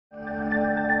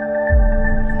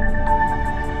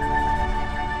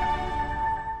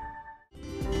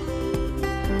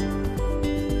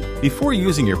Before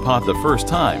using your pot the first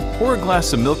time, pour a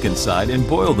glass of milk inside and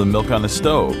boil the milk on a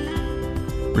stove.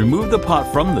 Remove the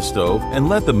pot from the stove and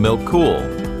let the milk cool.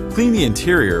 Clean the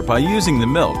interior by using the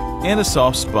milk and a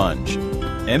soft sponge.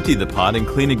 Empty the pot and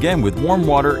clean again with warm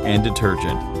water and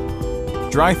detergent.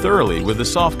 Dry thoroughly with a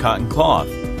soft cotton cloth.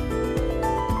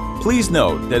 Please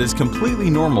note that it's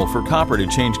completely normal for copper to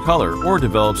change color or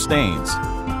develop stains.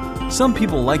 Some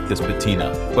people like this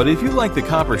patina, but if you like the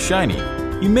copper shiny,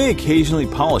 you may occasionally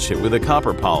polish it with a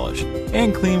copper polish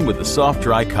and clean with a soft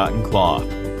dry cotton cloth.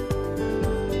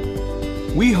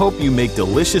 We hope you make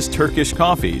delicious Turkish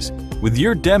coffees with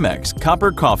your DEMMEX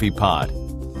Copper Coffee Pot.